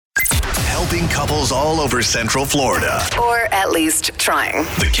helping couples all over Central Florida. Or at least trying.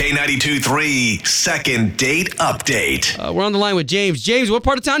 The K92-3 Second Date Update. We're on the line with James. James, what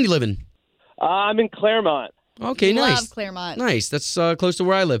part of town do you live in? I'm in Clermont. Okay, nice. Love Clermont. Nice. That's close to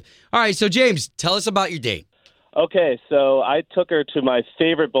where I live. All right, so James, tell us about your date. Okay, so I took her to my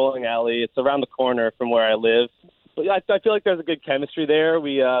favorite bowling alley. It's around the corner from where I live. But I feel like there's a good chemistry there.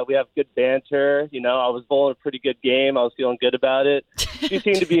 We have good banter. You know, I was bowling a pretty good game. I was feeling good about it. She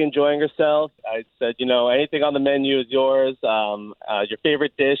seemed to be enjoying herself. I said, anything on the menu is yours. Your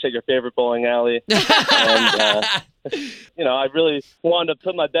favorite dish at your favorite bowling alley. And, I really wanted to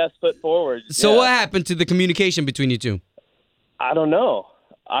put my best foot forward. So what happened to the communication between you two? I don't know.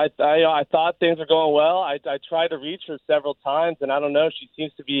 I thought things were going well. I tried to reach her several times, and I don't know. She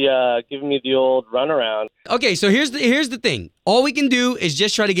seems to be giving me the old runaround. Okay, so here's the thing. All we can do is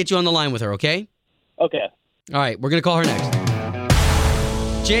just try to get you on the line with her, okay? Okay. All right, we're going to call her next.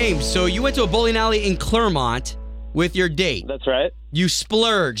 James, so you went to a bowling alley in Clermont with your date. That's right. You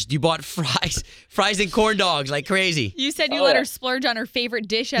splurged. You bought fries and corn dogs like crazy. You said you let her splurge on her favorite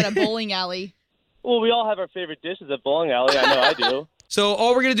dish at a bowling alley. Well, we all have our favorite dishes at bowling alley. I know I do. So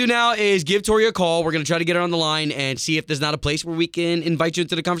all we're going to do now is give Tori a call. We're going to try to get her on the line and see if there's not a place where we can invite you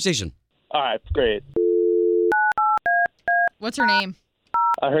into the conversation. All right, great. What's her name?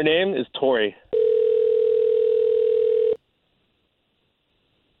 Her name is Tori.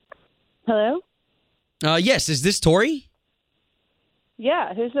 Hello? Yes, is this Tori?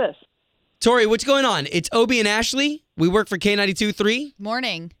 Yeah, who's this? Tori, what's going on? It's Obie and Ashley. We work for K92-3.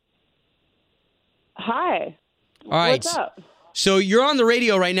 Morning. Hi. All right. What's up? So you're on the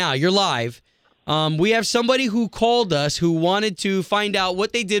radio right now. You're live. We have somebody who called us who wanted to find out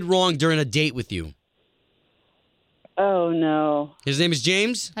what they did wrong during a date with you. Oh, no. His name is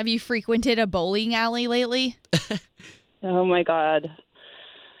James. Have you frequented a bowling alley lately? Oh, my God.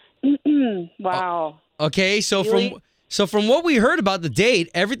 Wow. Okay, so Really? from what we heard about the date,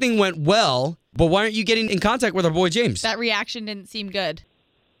 everything went well, but why aren't you getting in contact with our boy James? That reaction didn't seem good.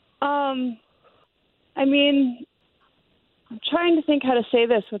 I mean, I'm trying to think how to say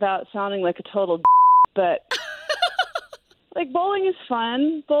this without sounding like a total but like bowling is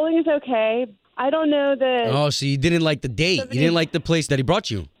fun. Bowling is okay. I don't know that. Oh, so you didn't like the date. You didn't like the place that he brought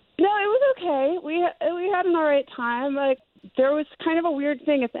you. No, it was okay. We had an all right time. Like there was kind of a weird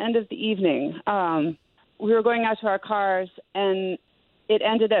thing at the end of the evening. We were going out to our cars, and it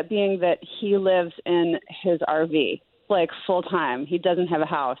ended up being that he lives in his RV, like full time. He doesn't have a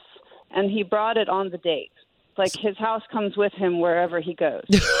house, and he brought it on the date. Like his house comes with him wherever he goes.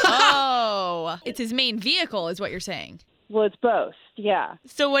 Oh, it's his main vehicle is what you're saying. Well, it's both, yeah.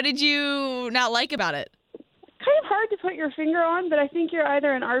 So what did you not like about it? Kind of hard to put your finger on, but I think you're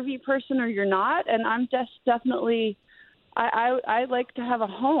either an RV person or you're not, and I'm just definitely, I like to have a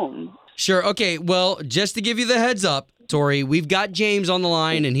home. Sure. Okay. Well, just to give you the heads up, Tori, we've got James on the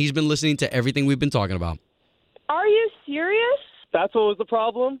line, and he's been listening to everything we've been talking about. Are you serious? That's what was the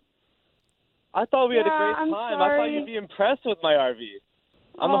problem? I thought we had a Yeah, great I'm time. I thought sorry. you'd be impressed with my RV.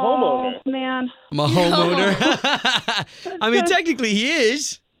 I'm a homeowner. Oh, man. I'm a homeowner. I mean, technically he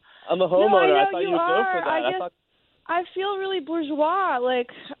is. I'm a No, homeowner. I I know thought you you'd go are. for that. I feel really bourgeois. Like,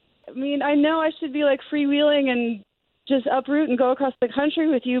 I mean, I know I should be, like, freewheeling and just uproot and go across the country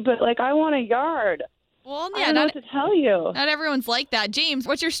with you, but, like, I want a yard. Well, I yeah, don't know what to tell you. not everyone's like that. James,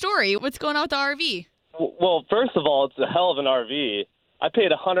 what's your story? What's going on with the RV? Well, first of all, it's a hell of an RV. I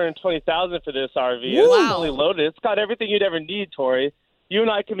paid $120,000 for this RV. Woo. It's fully loaded. It's got everything you'd ever need, Tori. You and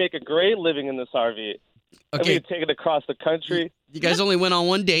I can make a great living in this RV. And we Okay. could take it across the country. You guys only went on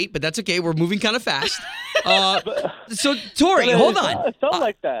one date, but that's okay. We're moving kind of fast. So, Tori, But hold it on. It felt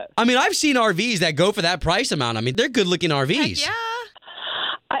like that. I mean, I've seen RVs that go for that price amount. I mean, they're good-looking RVs. Heck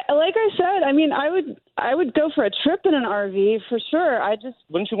yeah. Like I said, I mean, I would go for a trip in an RV for sure.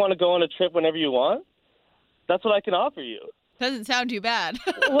 Wouldn't you want to go on a trip whenever you want? That's what I can offer you. Doesn't sound too bad.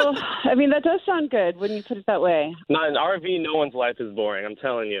 Well, I mean, that does sound good when you put it that way. Not an RV, no one's life is boring, I'm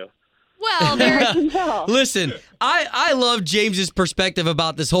telling you. Well, I there's can tell. Listen, I love James's perspective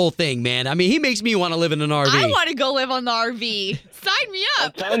about this whole thing, man. I mean, he makes me want to live in an RV. I want to go live on the RV. Sign me I'm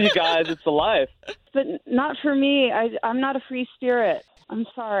up. telling you guys, it's the life. But not for me. I'm not a free spirit. I'm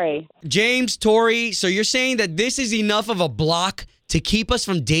sorry. James, Tori, so you're saying that this is enough of a block to keep us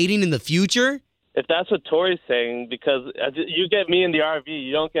from dating in the future? If that's what Tori's saying, because you get me in the RV,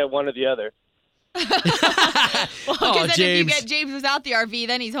 you don't get one or the other. Well, because then if you James. get James without the RV,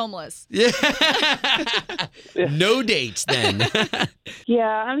 then he's homeless. Yeah. No dates then. Yeah,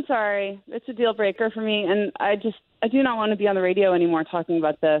 I'm sorry. It's a deal breaker for me, and I just I do not want to be on the radio anymore talking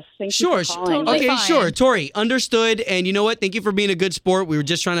about this. Thank you for calling. Totally Okay, fine. sure. Tori, understood. And you know what? Thank you for being a good sport. We were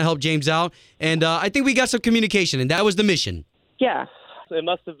just trying to help James out. And I think we got some communication, and that was the mission. Yeah. It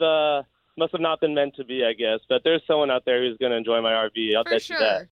must have not been meant to be, I guess. But there's someone out there who's going to enjoy my RV. I'll For bet you that. sure.